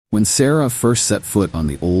When Sarah first set foot on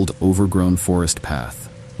the old, overgrown forest path,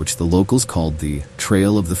 which the locals called the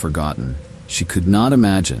Trail of the Forgotten, she could not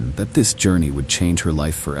imagine that this journey would change her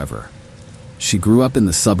life forever. She grew up in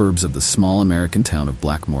the suburbs of the small American town of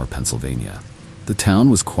Blackmore, Pennsylvania. The town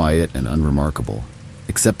was quiet and unremarkable,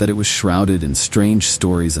 except that it was shrouded in strange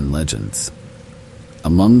stories and legends.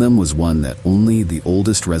 Among them was one that only the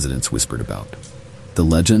oldest residents whispered about: the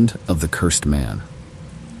legend of the cursed man.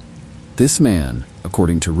 This man,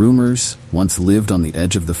 according to rumors, once lived on the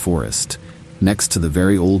edge of the forest, next to the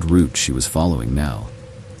very old route she was following now.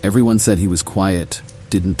 Everyone said he was quiet,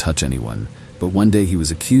 didn't touch anyone, but one day he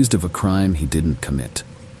was accused of a crime he didn't commit.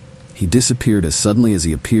 He disappeared as suddenly as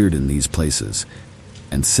he appeared in these places,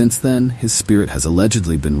 and since then his spirit has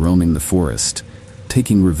allegedly been roaming the forest,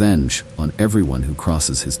 taking revenge on everyone who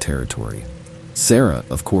crosses his territory. Sarah,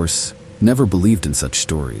 of course, never believed in such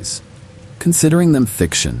stories, considering them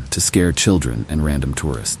fiction to scare children and random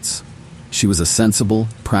tourists. She was a sensible,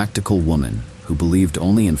 practical woman who believed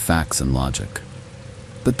only in facts and logic.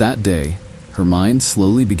 But that day, her mind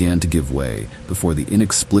slowly began to give way before the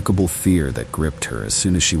inexplicable fear that gripped her as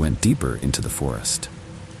soon as she went deeper into the forest.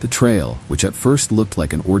 The trail, which at first looked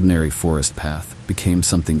like an ordinary forest path, became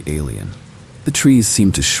something alien. The trees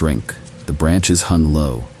seemed to shrink, the branches hung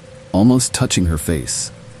low, almost touching her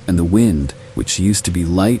face, and the wind, which used to be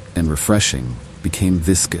light and refreshing, became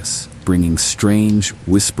viscous, bringing strange,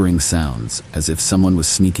 whispering sounds as if someone was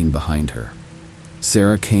sneaking behind her.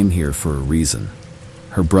 Sarah came here for a reason.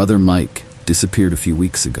 Her brother Mike disappeared a few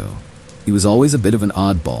weeks ago. He was always a bit of an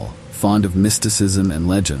oddball, fond of mysticism and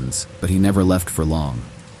legends, but he never left for long.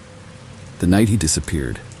 The night he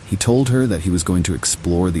disappeared, he told her that he was going to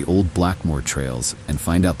explore the old Blackmore trails and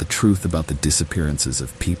find out the truth about the disappearances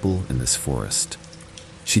of people in this forest.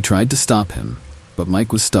 She tried to stop him, but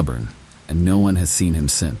Mike was stubborn, and no one has seen him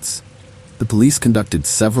since. The police conducted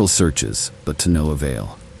several searches, but to no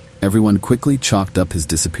avail. Everyone quickly chalked up his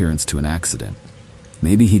disappearance to an accident.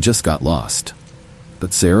 Maybe he just got lost.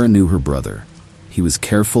 But Sarah knew her brother. He was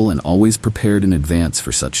careful and always prepared in advance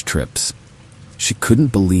for such trips. She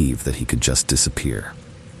couldn't believe that he could just disappear.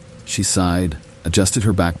 She sighed, adjusted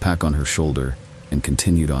her backpack on her shoulder, and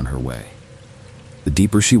continued on her way. The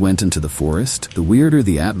deeper she went into the forest, the weirder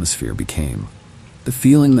the atmosphere became. The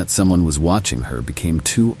feeling that someone was watching her became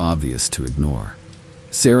too obvious to ignore.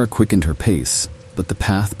 Sarah quickened her pace, but the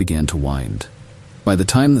path began to wind. By the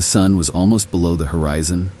time the sun was almost below the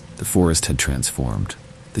horizon, the forest had transformed.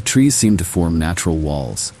 The trees seemed to form natural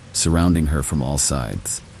walls, surrounding her from all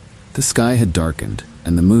sides. The sky had darkened,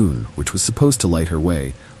 and the moon, which was supposed to light her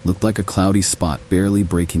way, looked like a cloudy spot barely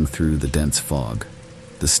breaking through the dense fog.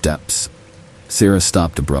 The steps. Sarah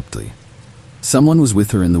stopped abruptly. Someone was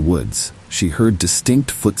with her in the woods. She heard distinct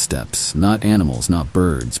footsteps, not animals, not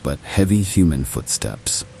birds, but heavy human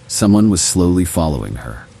footsteps. Someone was slowly following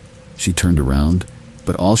her. She turned around,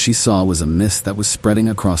 but all she saw was a mist that was spreading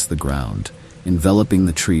across the ground, enveloping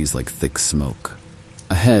the trees like thick smoke.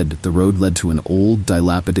 Ahead, the road led to an old,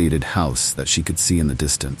 dilapidated house that she could see in the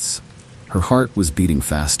distance. Her heart was beating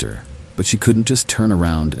faster, but she couldn't just turn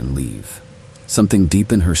around and leave. Something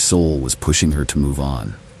deep in her soul was pushing her to move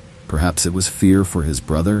on. Perhaps it was fear for his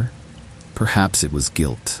brother. Perhaps it was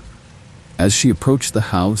guilt. As she approached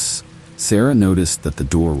the house, Sarah noticed that the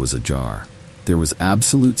door was ajar. There was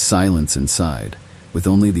absolute silence inside, with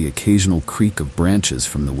only the occasional creak of branches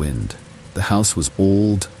from the wind. The house was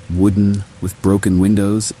old, wooden, with broken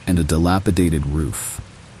windows and a dilapidated roof.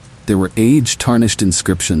 There were age-tarnished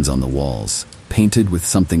inscriptions on the walls, painted with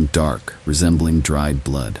something dark, resembling dried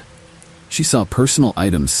blood. She saw personal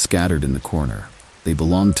items scattered in the corner. They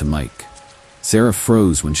belonged to Mike. Sarah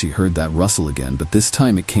froze when she heard that rustle again, but this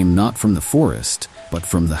time it came not from the forest, but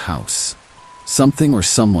from the house. Something or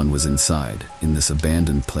someone was inside, in this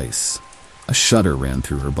abandoned place. A shudder ran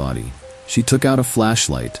through her body. She took out a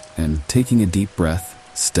flashlight and, taking a deep breath,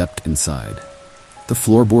 stepped inside. The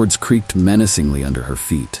floorboards creaked menacingly under her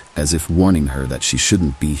feet, as if warning her that she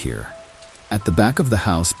shouldn't be here. At the back of the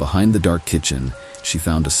house, behind the dark kitchen, she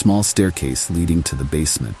found a small staircase leading to the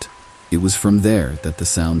basement. It was from there that the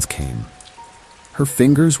sounds came. Her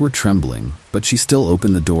fingers were trembling, but she still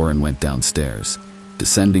opened the door and went downstairs,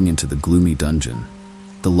 descending into the gloomy dungeon.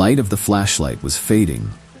 The light of the flashlight was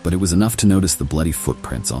fading, but it was enough to notice the bloody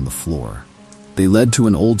footprints on the floor. They led to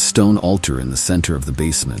an old stone altar in the center of the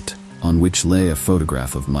basement, on which lay a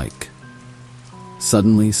photograph of Mike.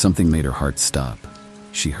 Suddenly, something made her heart stop.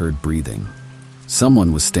 She heard breathing.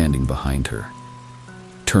 Someone was standing behind her.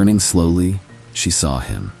 Turning slowly, she saw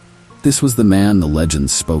him. This was the man the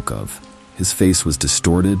legends spoke of. His face was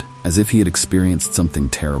distorted, as if he had experienced something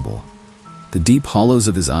terrible. The deep hollows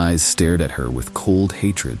of his eyes stared at her with cold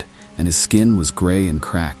hatred, and his skin was gray and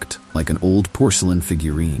cracked, like an old porcelain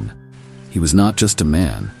figurine. He was not just a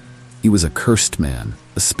man. He was a cursed man,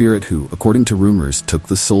 a spirit who, according to rumors, took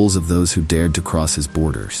the souls of those who dared to cross his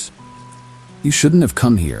borders. "You shouldn't have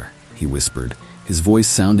come here," he whispered, his voice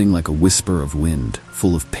sounding like a whisper of wind,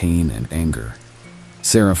 full of pain and anger.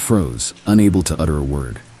 Sarah froze, unable to utter a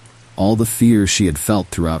word. All the fear she had felt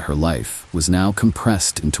throughout her life was now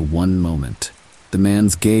compressed into one moment. The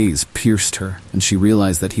man's gaze pierced her, and she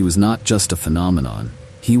realized that he was not just a phenomenon.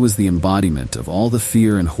 He was the embodiment of all the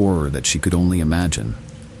fear and horror that she could only imagine.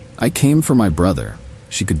 "I came for my brother,"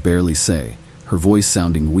 she could barely say, her voice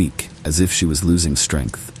sounding weak, as if she was losing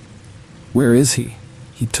strength. "Where is he?"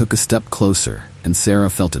 He took a step closer, and Sarah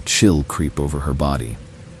felt a chill creep over her body.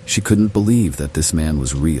 She couldn't believe that this man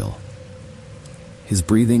was real. His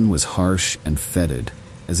breathing was harsh and fetid,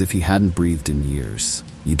 as if he hadn't breathed in years.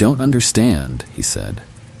 "You don't understand," he said,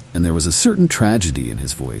 and there was a certain tragedy in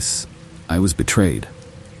his voice. "I was betrayed.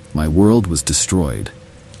 My world was destroyed,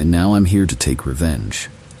 and now I'm here to take revenge."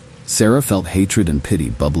 Sarah felt hatred and pity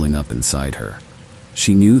bubbling up inside her.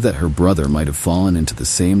 She knew that her brother might have fallen into the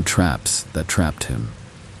same traps that trapped him.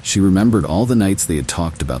 She remembered all the nights they had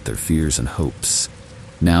talked about their fears and hopes.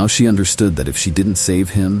 Now she understood that if she didn't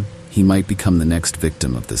save him, he might become the next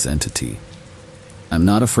victim of this entity. "I'm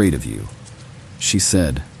not afraid of you," she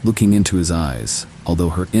said, looking into his eyes,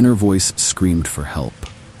 although her inner voice screamed for help.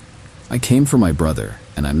 "I came for my brother,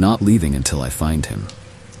 and I'm not leaving until I find him."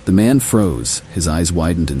 The man froze, his eyes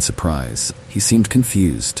widened in surprise. He seemed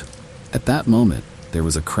confused. At that moment, there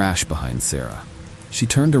was a crash behind Sarah. She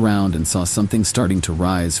turned around and saw something starting to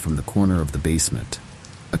rise from the corner of the basement.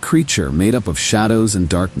 A creature made up of shadows and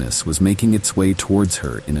darkness was making its way towards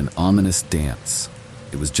her in an ominous dance.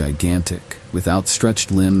 It was gigantic, with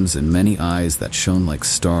outstretched limbs and many eyes that shone like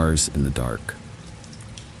stars in the dark.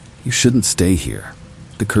 "You shouldn't stay here,"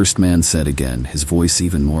 the cursed man said again, his voice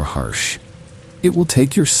even more harsh. "It will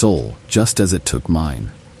take your soul, just as it took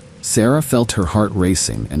mine." Sarah felt her heart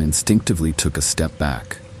racing and instinctively took a step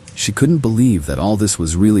back. She couldn't believe that all this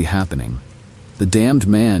was really happening. The damned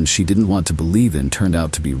man she didn't want to believe in turned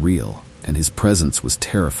out to be real, and his presence was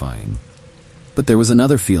terrifying. But there was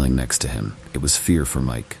another feeling next to him. It was fear for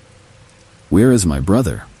Mike. "Where is my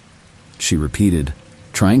brother?" she repeated,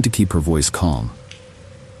 trying to keep her voice calm.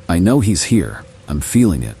 "I know he's here. I'm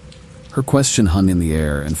feeling it." Her question hung in the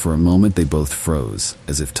air, and for a moment they both froze,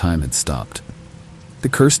 as if time had stopped. The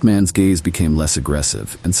cursed man's gaze became less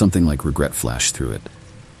aggressive, and something like regret flashed through it.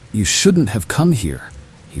 "You shouldn't have come here,"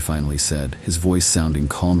 he finally said, his voice sounding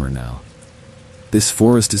calmer now. "This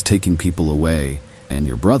forest is taking people away, and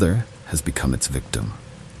your brother has become its victim."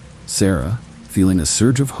 Sarah, feeling a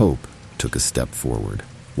surge of hope, took a step forward.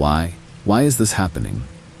 Why? Why is this happening?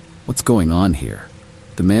 What's going on here?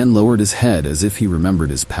 The man lowered his head as if he remembered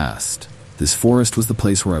his past. "This forest was the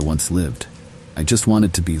place where I once lived. I just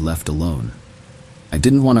wanted to be left alone. I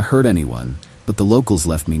didn't want to hurt anyone, but the locals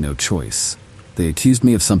left me no choice. They accused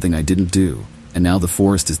me of something I didn't do, and now the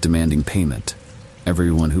forest is demanding payment.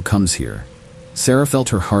 Everyone who comes here." Sarah felt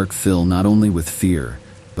her heart fill not only with fear,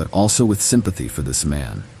 but also with sympathy for this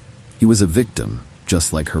man. He was a victim,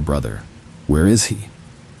 just like her brother. "Where is he?"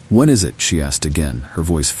 "What is it?" she asked again, her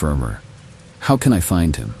voice firmer. "How can I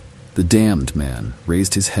find him?" The damned man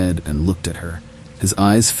raised his head and looked at her, his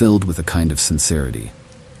eyes filled with a kind of sincerity.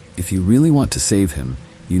 "If you really want to save him,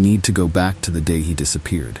 you need to go back to the day he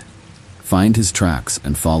disappeared. Find his tracks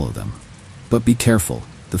and follow them. But be careful,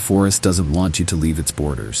 the forest doesn't want you to leave its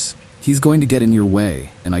borders. He's going to get in your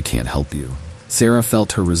way, and I can't help you." Sarah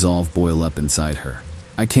felt her resolve boil up inside her.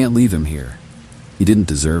 "I can't leave him here. He didn't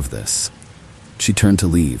deserve this." She turned to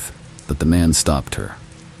leave, but the man stopped her.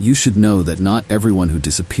 "You should know that not everyone who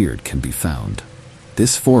disappeared can be found.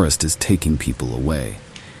 This forest is taking people away,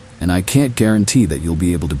 and I can't guarantee that you'll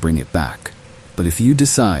be able to bring it back. But if you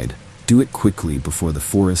decide, do it quickly before the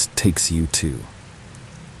forest takes you too."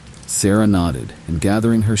 Sarah nodded, and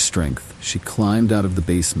gathering her strength, she climbed out of the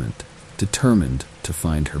basement, determined to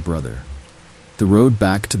find her brother. The road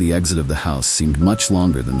back to the exit of the house seemed much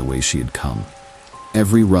longer than the way she had come.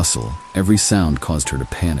 Every rustle, every sound caused her to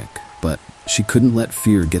panic, but she couldn't let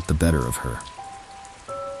fear get the better of her.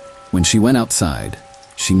 When she went outside,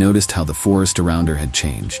 she noticed how the forest around her had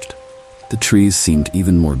changed. The trees seemed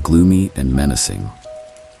even more gloomy and menacing.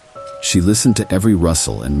 She listened to every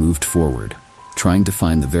rustle and moved forward, trying to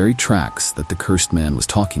find the very tracks that the cursed man was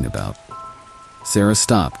talking about. Sarah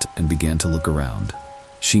stopped and began to look around.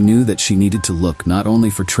 She knew that she needed to look not only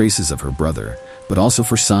for traces of her brother, but also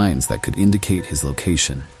for signs that could indicate his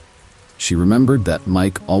location. She remembered that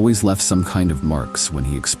Mike always left some kind of marks when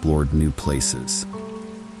he explored new places.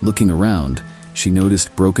 Looking around, she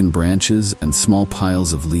noticed broken branches and small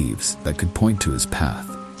piles of leaves that could point to his path.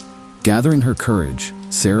 Gathering her courage,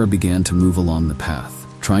 Sarah began to move along the path,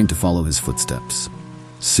 trying to follow his footsteps.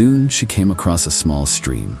 Soon she came across a small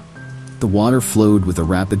stream. The water flowed with a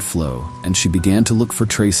rapid flow, and she began to look for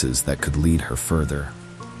traces that could lead her further.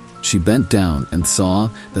 She bent down and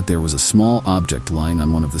saw that there was a small object lying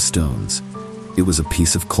on one of the stones. It was a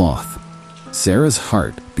piece of cloth. Sarah's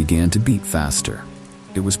heart began to beat faster.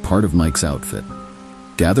 It was part of Mike's outfit.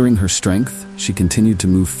 Gathering her strength, she continued to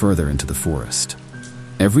move further into the forest.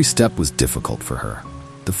 Every step was difficult for her.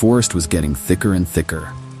 The forest was getting thicker and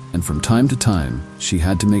thicker, and from time to time, she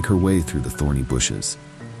had to make her way through the thorny bushes.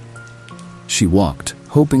 She walked,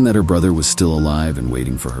 hoping that her brother was still alive and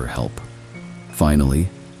waiting for her help. Finally,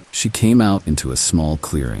 she came out into a small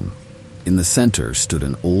clearing. In the center stood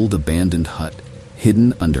an old abandoned hut,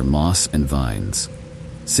 hidden under moss and vines.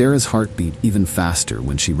 Sarah's heart beat even faster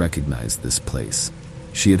when she recognized this place.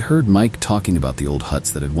 She had heard Mike talking about the old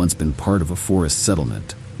huts that had once been part of a forest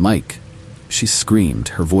settlement. "Mike!" She screamed,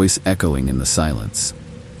 her voice echoing in the silence.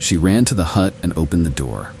 She ran to the hut and opened the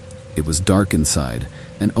door. It was dark inside,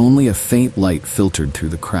 and only a faint light filtered through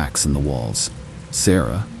the cracks in the walls.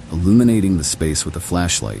 Sarah, illuminating the space with a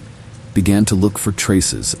flashlight, began to look for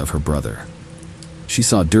traces of her brother. She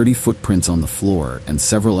saw dirty footprints on the floor and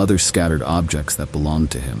several other scattered objects that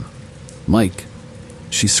belonged to him. "Mike!"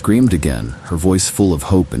 She screamed again, her voice full of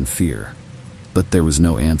hope and fear. But there was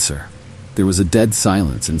no answer. There was a dead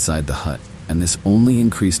silence inside the hut, and this only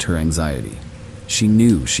increased her anxiety. She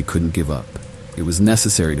knew she couldn't give up. It was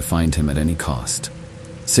necessary to find him at any cost.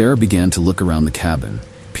 Sarah began to look around the cabin,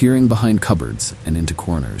 peering behind cupboards and into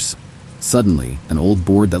corners. Suddenly, an old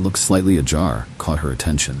board that looked slightly ajar caught her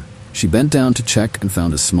attention. She bent down to check and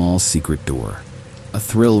found a small secret door. A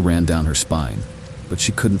thrill ran down her spine, but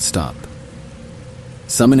she couldn't stop.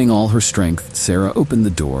 Summoning all her strength, Sarah opened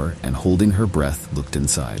the door and, holding her breath, looked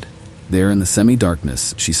inside. There in the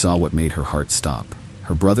semi-darkness, she saw what made her heart stop.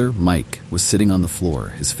 Her brother, Mike, was sitting on the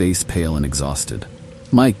floor, his face pale and exhausted.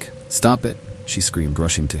 "Mike, stop it!" she screamed,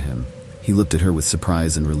 rushing to him. He looked at her with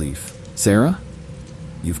surprise and relief. "Sarah?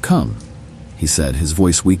 You've come," he said, his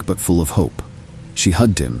voice weak but full of hope. She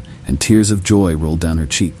hugged him, and tears of joy rolled down her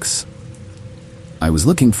cheeks. "I was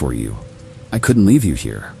looking for you. I couldn't leave you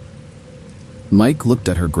here." Mike looked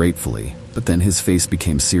at her gratefully, but then his face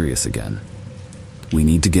became serious again. "We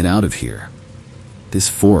need to get out of here. This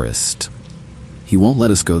forest. He won't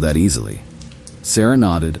let us go that easily." Sarah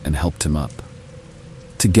nodded and helped him up.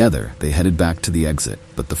 Together, they headed back to the exit,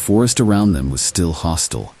 but the forest around them was still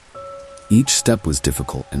hostile. Each step was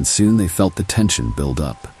difficult, and soon they felt the tension build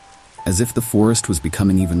up. As if the forest was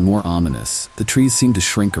becoming even more ominous, the trees seemed to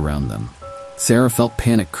shrink around them. Sarah felt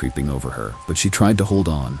panic creeping over her, but she tried to hold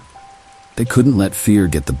on. They couldn't let fear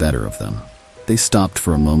get the better of them. They stopped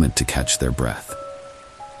for a moment to catch their breath.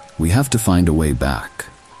 "We have to find a way back,"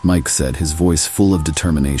 Mike said, his voice full of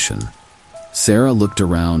determination. Sarah looked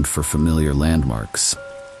around for familiar landmarks.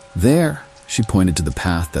 "There," she pointed to the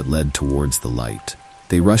path that led towards the light.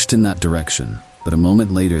 They rushed in that direction, but a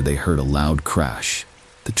moment later they heard a loud crash.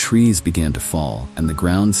 The trees began to fall, and the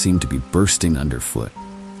ground seemed to be bursting underfoot.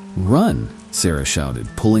 "Run!" Sarah shouted,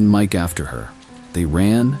 pulling Mike after her. They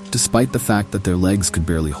ran, despite the fact that their legs could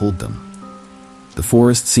barely hold them. The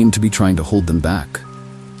forest seemed to be trying to hold them back,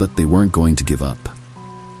 but they weren't going to give up.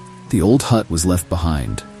 The old hut was left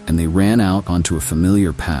behind, and they ran out onto a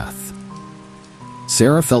familiar path.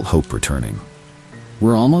 Sarah felt hope returning.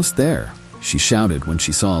 "We're almost there," she shouted when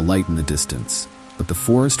she saw a light in the distance. But the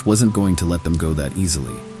forest wasn't going to let them go that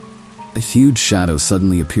easily. A huge shadow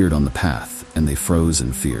suddenly appeared on the path, and they froze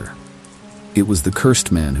in fear. It was the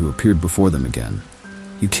cursed man who appeared before them again.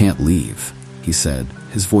 "You can't leave," he said,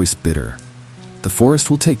 his voice bitter. "The forest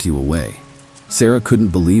will take you away." Sarah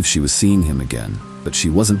couldn't believe she was seeing him again, but she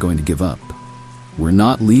wasn't going to give up. "We're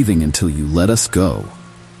not leaving until you let us go,"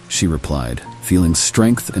 she replied, feeling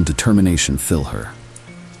strength and determination fill her.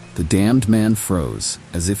 The damned man froze,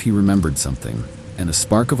 as if he remembered something, and a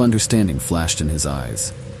spark of understanding flashed in his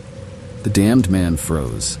eyes. The damned man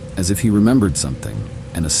froze, as if he remembered something,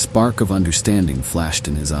 and a spark of understanding flashed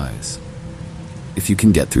in his eyes. "If you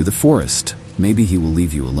can get through the forest, maybe he will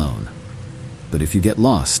leave you alone. But if you get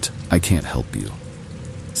lost, I can't help you."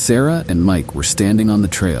 Sarah and Mike were standing on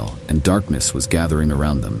the trail, and darkness was gathering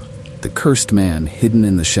around them. The cursed man, hidden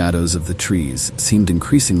in the shadows of the trees, seemed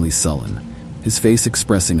increasingly sullen, his face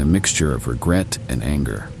expressing a mixture of regret and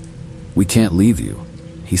anger. "We can't leave you,"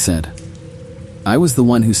 he said. "I was the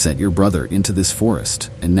one who sent your brother into this forest,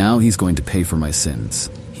 and now he's going to pay for my sins,"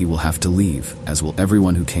 he he will have to leave, as will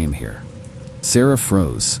everyone who came here." Sarah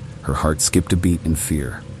froze. Her heart skipped a beat in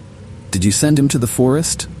fear. "Did you send him to the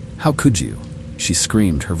forest? How could you?" she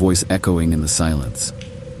screamed, her voice echoing in the silence.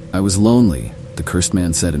 "I was lonely," the cursed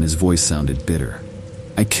man said, and his voice sounded bitter.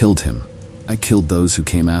 "I killed him. I killed those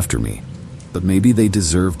who came after me. But maybe they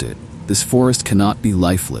deserved it. This forest cannot be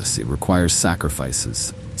lifeless. It requires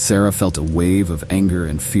sacrifices." Sarah felt a wave of anger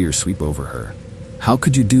and fear sweep over her. "How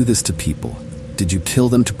could you do this to people? Did you kill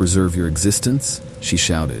them to preserve your existence?" she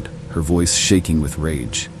shouted, her voice shaking with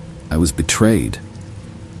rage. "I was betrayed,"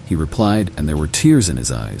 he replied, and there were tears in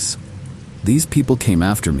his eyes. "These people came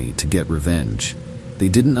after me to get revenge. They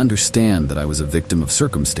didn't understand that I was a victim of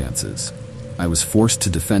circumstances. I was forced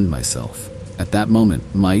to defend myself." At that moment,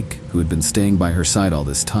 Mike, who had been staying by her side all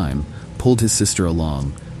this time, pulled his sister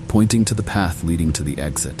along, pointing to the path leading to the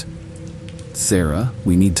exit. "Sarah,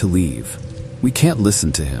 we need to leave. We can't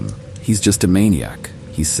listen to him. He's just a maniac,"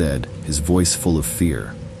 he said, his voice full of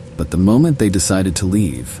fear. But the moment they decided to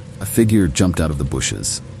leave, a figure jumped out of the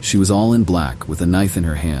bushes. She was all in black, with a knife in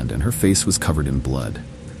her hand, and her face was covered in blood.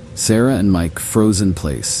 Sarah and Mike froze in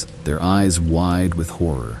place, their eyes wide with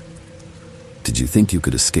horror. "Did you think you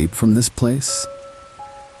could escape from this place?"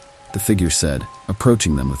 the figure said,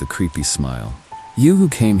 approaching them with a creepy smile. "You who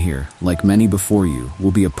came here, like many before you,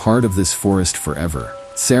 will be a part of this forest forever."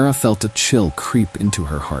 Sarah felt a chill creep into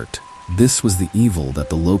her heart. This was the evil that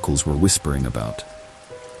the locals were whispering about.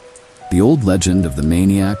 The old legend of the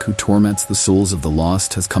maniac who torments the souls of the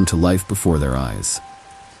lost has come to life before their eyes.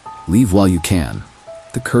 "Leave while you can,"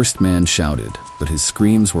 the cursed man shouted, but his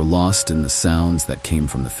screams were lost in the sounds that came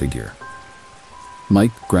from the figure.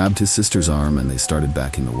 Mike grabbed his sister's arm and they started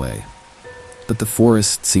backing away. But the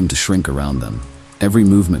forest seemed to shrink around them. Every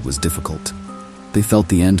movement was difficult. They felt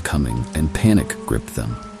the end coming, and panic gripped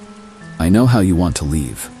them. "I know how you want to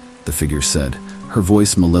leave," the figure said, her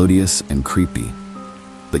voice melodious and creepy.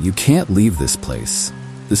 "But you can't leave this place.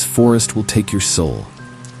 This forest will take your soul."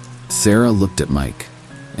 Sarah looked at Mike,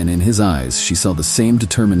 and in his eyes she saw the same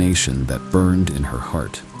determination that burned in her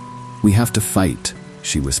heart. "We have to fight,"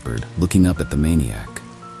 she whispered, looking up at the maniac.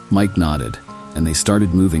 Mike nodded, and they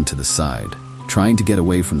started moving to the side, trying to get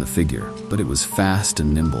away from the figure, but it was fast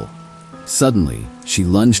and nimble. Suddenly, she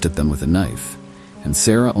lunged at them with a knife, and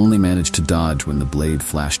Sarah only managed to dodge when the blade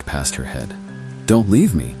flashed past her head. "Don't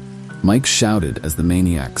leave me," Mike shouted as the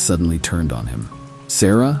maniac suddenly turned on him.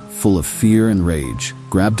 Sarah, full of fear and rage,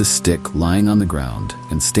 grabbed a stick lying on the ground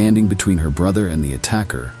and, standing between her brother and the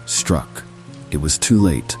attacker, struck. It was too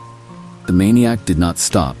late. The maniac did not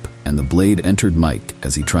stop, and the blade entered Mike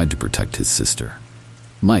as he tried to protect his sister.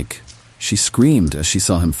 "Mike!" she screamed as she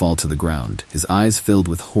saw him fall to the ground, his eyes filled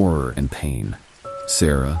with horror and pain.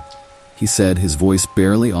 "Sarah," he said, his voice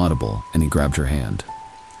barely audible, and he grabbed her hand.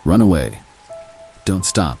 "Run away. Don't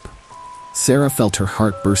stop." Sarah felt her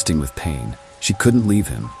heart bursting with pain. She couldn't leave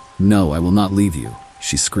him. "No, I will not leave you,"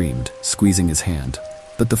 she screamed, squeezing his hand.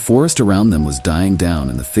 But the forest around them was dying down,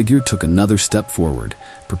 and the figure took another step forward,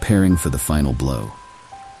 preparing for the final blow.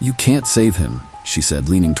 "You can't save him," she said,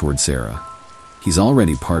 leaning toward Sarah. "He's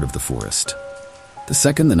already part of the forest." The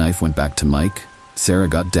second the knife went back to Mike, Sarah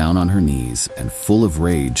got down on her knees and, full of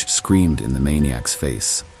rage, screamed in the maniac's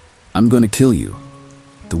face. "I'm going to kill you."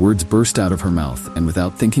 The words burst out of her mouth, and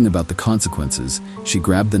without thinking about the consequences, she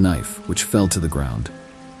grabbed the knife, which fell to the ground.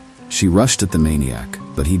 She rushed at the maniac,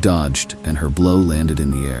 but he dodged, and her blow landed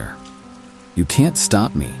in the air. "You can't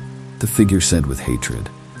stop me," the figure said with hatred.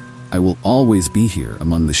 "I will always be here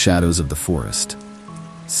among the shadows of the forest."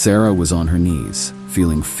 Sarah was on her knees,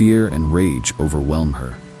 feeling fear and rage overwhelm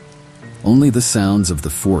her. Only the sounds of the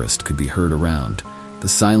forest could be heard around. The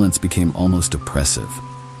silence became almost oppressive.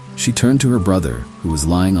 She turned to her brother, who was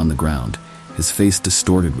lying on the ground, his face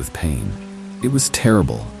distorted with pain. It was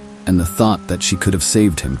terrible, and the thought that she could have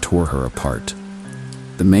saved him tore her apart.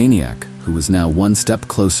 The maniac, who was now one step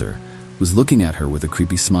closer, was looking at her with a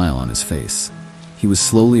creepy smile on his face. He was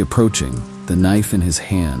slowly approaching, the knife in his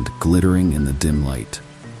hand glittering in the dim light.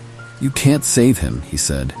 "You can't save him," he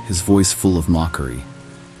said, his voice full of mockery.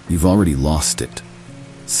 "You've already lost it."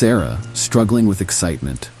 Sarah, struggling with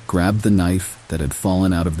excitement, grabbed the knife that had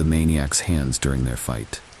fallen out of the maniac's hands during their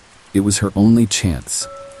fight. It was her only chance.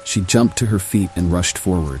 She jumped to her feet and rushed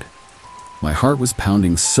forward. My heart was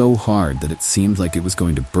pounding so hard that it seemed like it was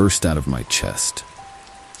going to burst out of my chest.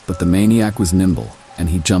 But the maniac was nimble, and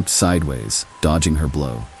he jumped sideways, dodging her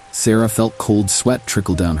blow. Sarah felt cold sweat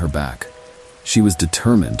trickle down her back. She was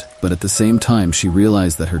determined, but at the same time she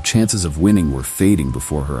realized that her chances of winning were fading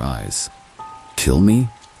before her eyes. "Kill me?"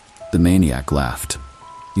 The maniac laughed.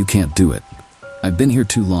 "You can't do it. I've been here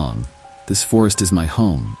too long. This forest is my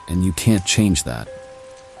home, and you can't change that."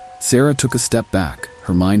 Sarah took a step back,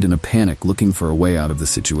 her mind in a panic looking for a way out of the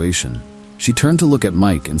situation. She turned to look at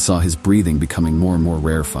Mike and saw his breathing becoming more and more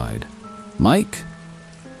rarefied. "Mike?"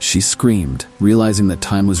 She screamed, realizing that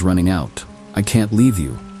time was running out. "I can't leave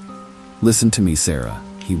you." "Listen to me, Sarah,"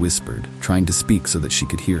 he whispered, trying to speak so that she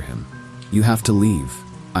could hear him. "You have to leave.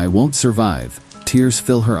 I won't survive." Tears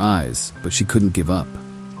fill her eyes, but she couldn't give up.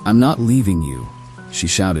 "I'm not leaving you," she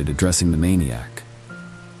shouted, addressing the maniac.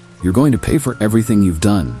 "You're going to pay for everything you've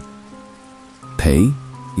done." "Pay?"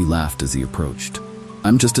 He laughed as he approached.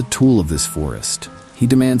 "I'm just a tool of this forest. He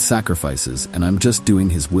demands sacrifices, and I'm just doing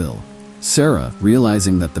his will." Sarah,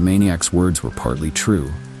 realizing that the maniac's words were partly true,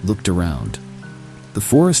 looked around. The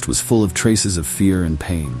forest was full of traces of fear and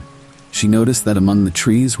pain. She noticed that among the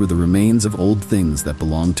trees were the remains of old things that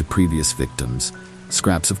belonged to previous victims,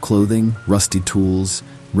 scraps of clothing, rusty tools,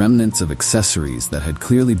 remnants of accessories that had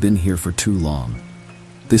clearly been here for too long.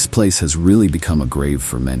 This place has really become a grave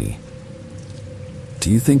for many. "Do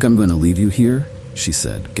you think I'm going to leave you here?" she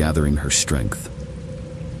said, gathering her strength.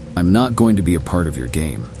 "I'm not going to be a part of your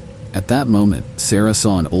game." At that moment, Sarah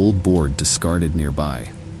saw an old board discarded nearby.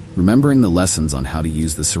 Remembering the lessons on how to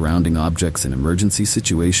use the surrounding objects in emergency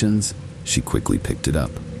situations, she quickly picked it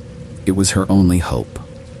up. It was her only hope.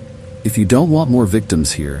 "If you don't want more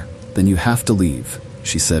victims here, then you have to leave,"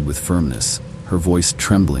 she said with firmness, her voice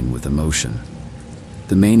trembling with emotion.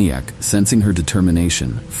 The maniac, sensing her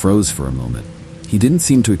determination, froze for a moment. He didn't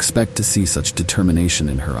seem to expect to see such determination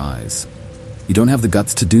in her eyes. "You don't have the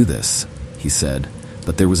guts to do this," he said,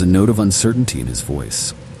 but there was a note of uncertainty in his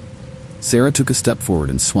voice. Sarah took a step forward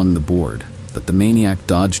and swung the board, but the maniac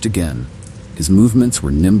dodged again. His movements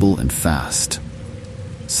were nimble and fast.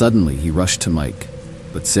 Suddenly, he rushed to Mike,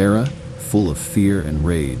 but Sarah, full of fear and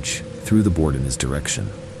rage, threw the board in his direction.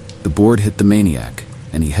 The board hit the maniac,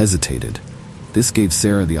 and he hesitated. This gave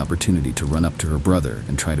Sarah the opportunity to run up to her brother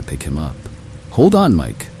and try to pick him up. "Hold on,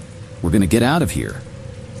 Mike. We're gonna get out of here,"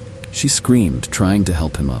 she screamed, trying to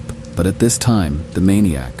help him up. But at this time, the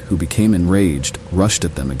maniac, who became enraged, rushed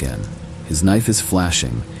at them again. His knife is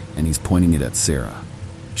flashing, and he's pointing it at Sarah.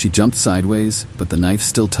 She jumped sideways, but the knife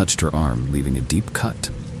still touched her arm, leaving a deep cut.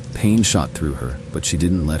 Pain shot through her, but she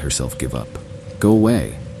didn't let herself give up. "Go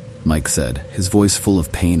away," Mike said, his voice full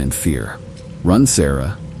of pain and fear. "Run,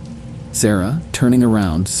 Sarah." Sarah, turning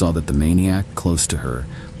around, saw that the maniac, close to her,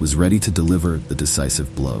 was ready to deliver the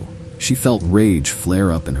decisive blow. She felt rage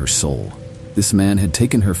flare up in her soul. This man had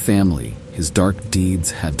taken her family. His dark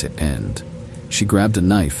deeds had to end. She grabbed a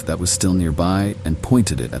knife that was still nearby and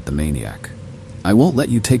pointed it at the maniac. "I won't let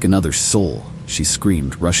you take another soul," she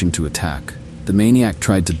screamed, rushing to attack. The maniac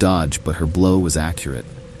tried to dodge, but her blow was accurate.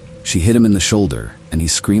 She hit him in the shoulder, and he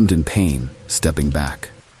screamed in pain, stepping back.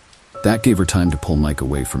 That gave her time to pull Mike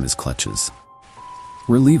away from his clutches.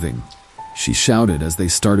 "We're leaving," she shouted as they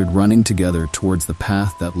started running together towards the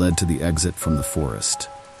path that led to the exit from the forest.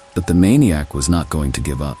 But the maniac was not going to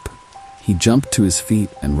give up. He jumped to his feet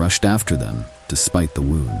and rushed after them, despite the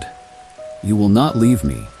wound. "You will not leave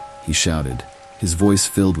me," he shouted, his voice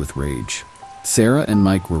filled with rage. Sarah and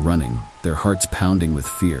Mike were running, their hearts pounding with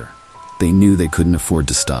fear. They knew they couldn't afford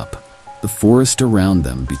to stop. The forest around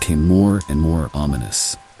them became more and more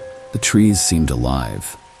ominous. The trees seemed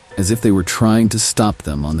alive, as if they were trying to stop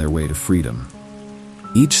them on their way to freedom.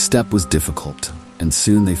 Each step was difficult, and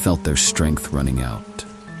soon they felt their strength running out.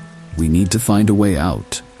 "We need to find a way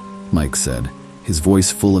out," Mike said, his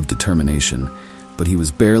voice full of determination, but he was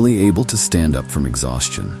barely able to stand up from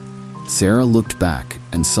exhaustion. Sarah looked back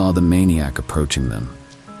and saw the maniac approaching them.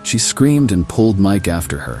 She screamed and pulled Mike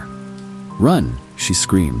after her. "Run!" she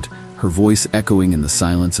screamed, her voice echoing in the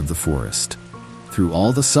silence of the forest. Through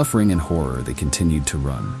all the suffering and horror, they continued to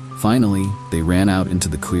run. Finally, they ran out into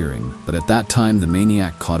the clearing, but at that time the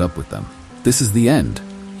maniac caught up with them. "This is the end,"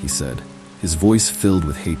 he said, his voice filled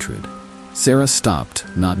with hatred. Sarah stopped,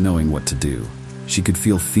 not knowing what to do. She could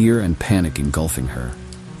feel fear and panic engulfing her.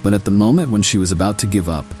 But at the moment when she was about to give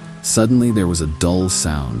up, suddenly there was a dull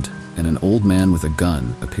sound, and an old man with a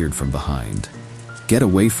gun appeared from behind. "Get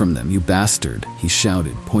away from them, you bastard," he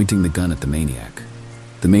shouted, pointing the gun at the maniac.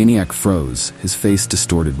 The maniac froze, his face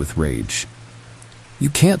distorted with rage.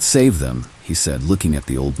 "You can't save them," he said, looking at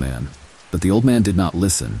the old man. But the old man did not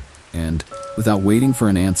listen, and, without waiting for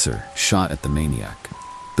an answer, shot at the maniac.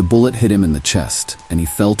 The bullet hit him in the chest, and he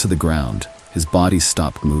fell to the ground. His body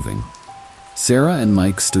stopped moving. Sarah and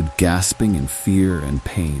Mike stood gasping in fear and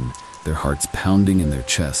pain, their hearts pounding in their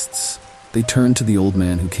chests. They turned to the old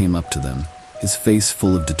man who came up to them, his face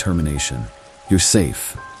full of determination. "You're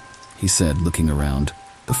safe," he said, looking around.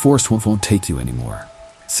 "The forest won't take you anymore."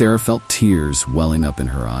 Sarah felt tears welling up in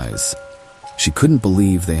her eyes. She couldn't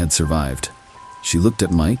believe they had survived. She looked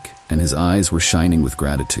at Mike, and his eyes were shining with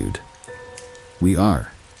gratitude. We are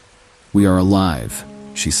alive,"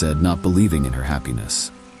 she said, not believing in her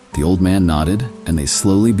happiness. The old man nodded, and they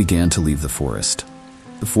slowly began to leave the forest.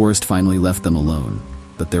 The forest finally left them alone,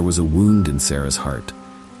 but there was a wound in Sarah's heart.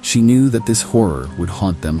 She knew that this horror would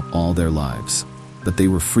haunt them all their lives. But they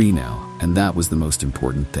were free now, and that was the most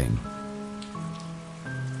important thing.